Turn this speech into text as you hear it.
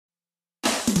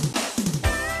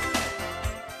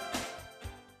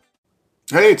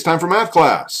Hey, it's time for math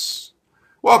class.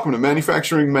 Welcome to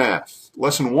Manufacturing Math,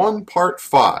 Lesson 1, Part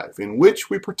 5, in which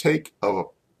we partake of a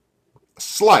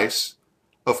slice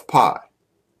of pie.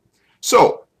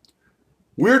 So,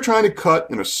 we're trying to cut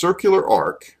in a circular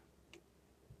arc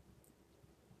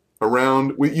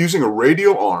around using a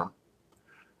radial arm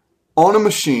on a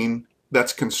machine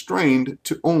that's constrained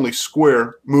to only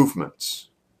square movements.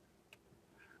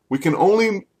 We can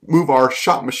only move our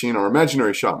shop machine, our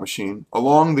imaginary shop machine,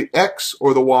 along the X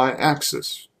or the Y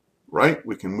axis, right?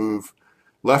 We can move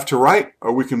left to right,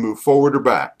 or we can move forward or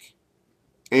back.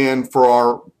 And for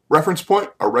our reference point,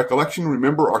 our recollection,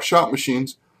 remember our shop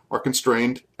machines are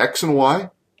constrained X and Y,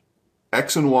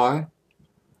 X and Y,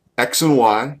 X and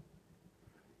Y,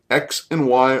 X and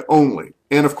Y only,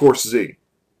 and of course Z.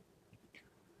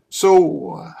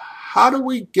 So how do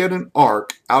we get an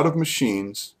arc out of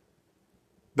machines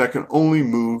that can only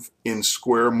move in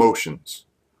square motions?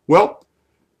 Well,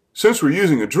 since we're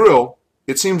using a drill,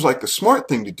 it seems like the smart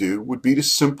thing to do would be to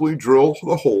simply drill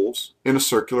the holes in a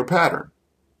circular pattern.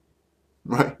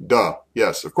 Right? Duh.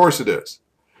 Yes, of course it is.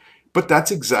 But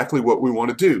that's exactly what we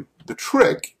want to do. The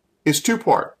trick is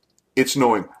two-part. It's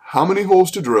knowing how many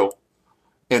holes to drill,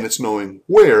 and it's knowing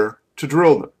where to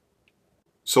drill them.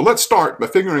 So let's start by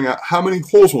figuring out how many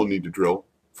holes we'll need to drill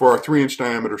for our 3-inch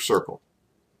diameter circle.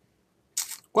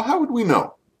 Well, how would we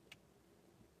know?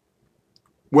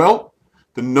 Well,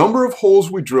 the number of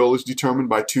holes we drill is determined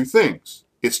by two things.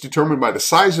 It's determined by the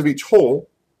size of each hole,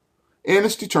 and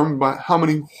it's determined by how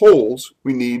many holes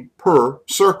we need per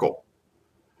circle.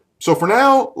 So for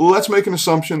now, let's make an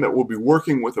assumption that we'll be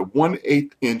working with a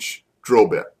 1/8 inch drill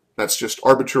bit. That's just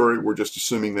arbitrary. We're just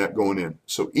assuming that going in.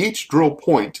 So each drill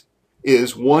point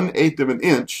is 1/8 of an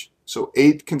inch, so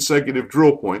 8 consecutive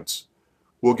drill points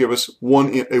will give us a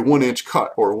 1-inch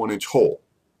cut or a 1-inch hole.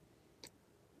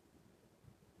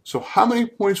 So how many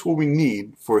points will we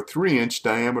need for a 3-inch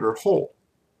diameter hole?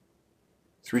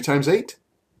 3 times 8?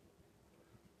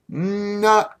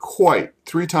 Not quite.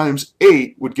 3 times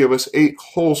 8 would give us 8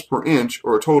 holes per inch,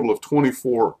 or a total of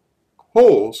 24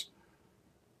 holes,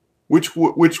 which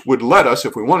would let us,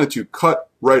 if we wanted to, cut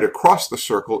right across the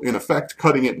circle, in effect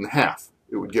cutting it in half.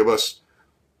 It would give us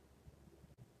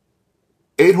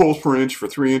 8 holes per inch for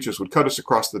 3 inches would cut us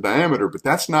across the diameter, but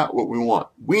that's not what we want.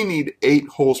 We need 8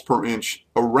 holes per inch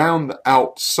around the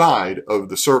outside of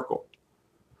the circle.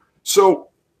 So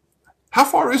how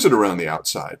far is it around the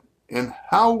outside? And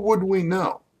how would we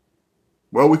know?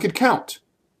 Well, we could count.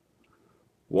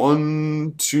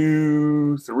 1,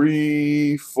 2,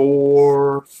 3,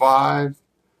 4, 5.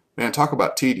 Man, talk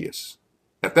about tedious.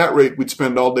 At that rate, we'd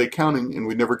spend all day counting and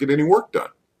we'd never get any work done.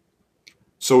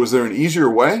 So is there an easier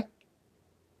way?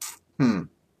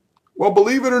 Well,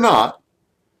 believe it or not,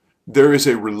 there is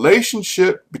a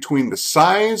relationship between the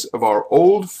size of our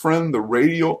old friend the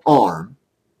radial arm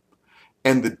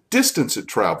and the distance it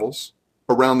travels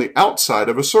around the outside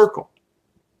of a circle.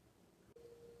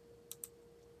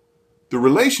 The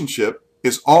relationship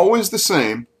is always the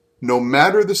same no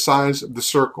matter the size of the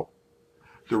circle.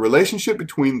 The relationship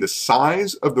between the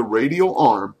size of the radial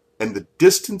arm and the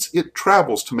distance it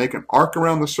travels to make an arc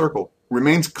around the circle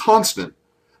remains constant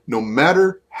no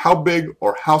matter how big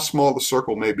or how small the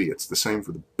circle may be. It's the same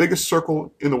for the biggest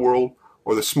circle in the world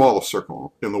or the smallest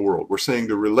circle in the world. We're saying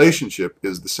the relationship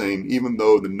is the same even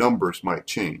though the numbers might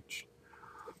change.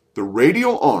 The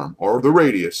radial arm, or the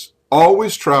radius,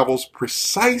 always travels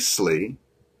precisely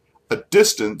a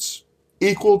distance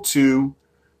equal to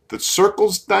the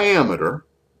circle's diameter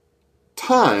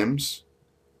times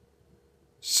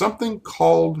something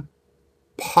called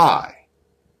pi.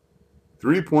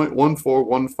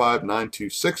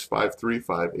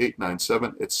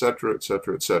 3.1415926535897, etc.,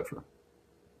 etc., etc.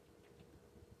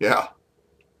 Yeah,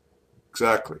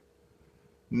 exactly.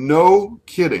 No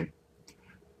kidding.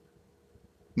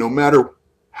 No matter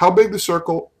how big the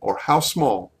circle or how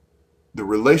small, the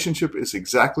relationship is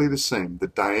exactly the same. The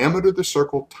diameter of the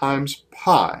circle times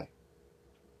pi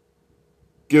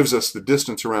gives us the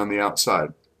distance around the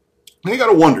outside. Now you got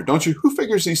to wonder, don't you, who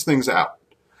figures these things out?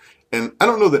 And I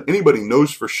don't know that anybody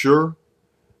knows for sure,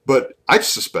 but I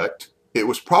suspect it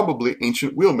was probably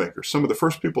ancient wheel makers, some of the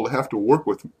first people to have to work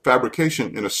with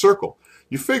fabrication in a circle.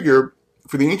 You figure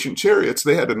for the ancient chariots,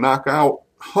 they had to knock out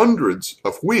hundreds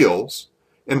of wheels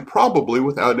and probably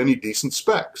without any decent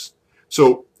specs.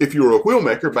 So if you were a wheel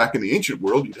maker back in the ancient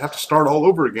world, you'd have to start all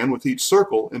over again with each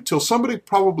circle until somebody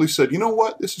probably said, you know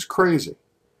what, this is crazy.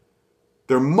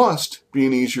 There must be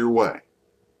an easier way.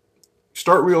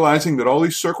 Start realizing that all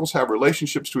these circles have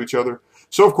relationships to each other.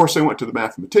 So of course they went to the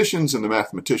mathematicians, and the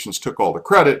mathematicians took all the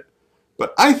credit.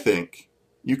 But I think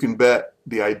you can bet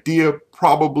the idea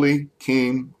probably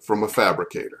came from a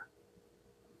fabricator.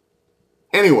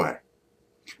 Anyway,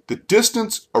 the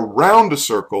distance around a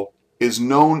circle is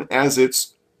known as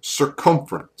its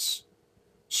circumference.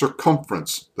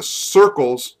 Circumference.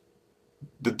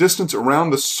 The distance around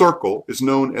the circle is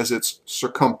known as its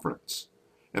circumference.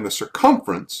 And the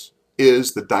circumference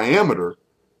is the diameter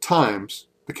times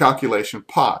the calculation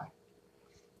pi.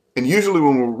 And usually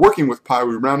when we're working with pi,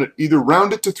 we either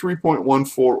round it to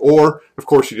 3.14, or of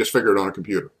course you just figure it on a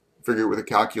computer. Figure it with a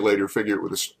calculator, figure it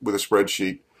with a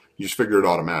spreadsheet. You just figure it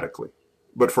automatically.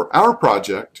 But for our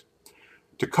project,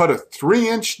 to cut a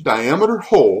 3-inch diameter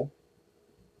hole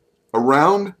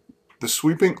around the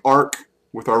sweeping arc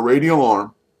with our radial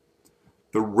arm,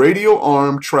 the radial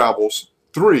arm travels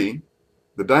 3,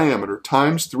 the diameter,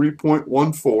 times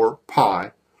 3.14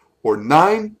 pi, or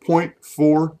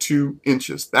 9.42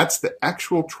 inches. That's the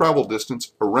actual travel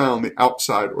distance around the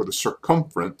outside or the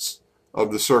circumference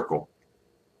of the circle.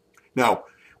 Now,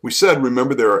 we said,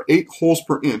 remember, there are 8 holes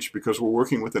per inch because we're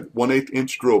working with a 1/8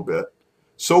 inch drill bit.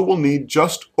 So we'll need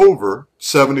just over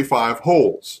 75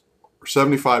 holes, or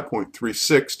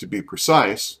 75.36 to be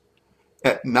precise,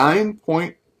 at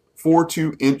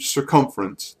 9.42 inch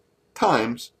circumference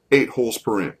times 8 holes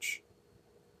per inch.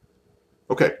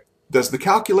 Okay. Does the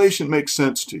calculation make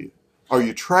sense to you? Are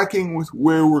you tracking with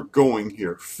where we're going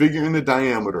here, figuring the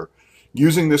diameter,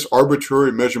 using this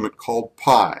arbitrary measurement called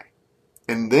pi,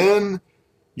 and then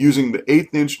using the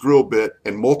 1/8 inch drill bit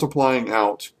and multiplying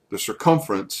out the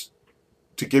circumference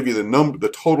to give you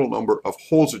the total number of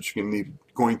holes that you're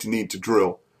going to need to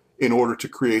drill in order to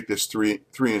create this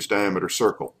 3-inch diameter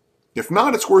circle? If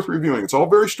not, it's worth reviewing. It's all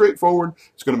very straightforward.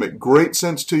 It's going to make great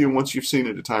sense to you once you've seen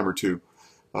it a time or two.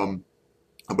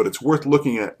 But it's worth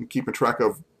looking at and keeping track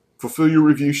of. Fulfill your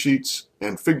review sheets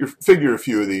and figure a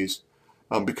few of these,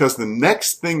 because the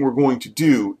next thing we're going to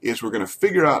do is we're going to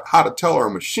figure out how to tell our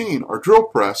machine, our drill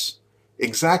press,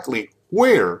 exactly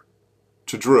where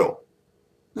to drill.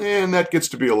 And that gets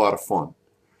to be a lot of fun.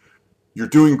 You're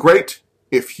doing great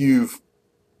if you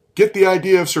get the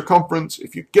idea of circumference,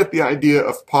 if you get the idea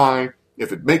of pi,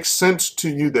 if it makes sense to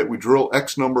you that we drill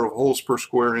X number of holes per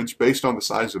square inch based on the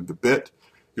size of the bit.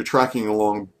 You're tracking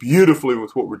along beautifully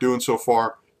with what we're doing so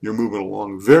far. You're moving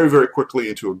along very, very quickly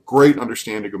into a great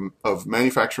understanding of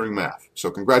manufacturing math. So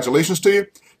congratulations to you.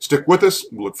 Stick with us.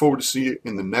 We'll look forward to see you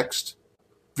in the next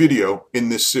video in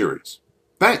this series.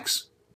 Thanks.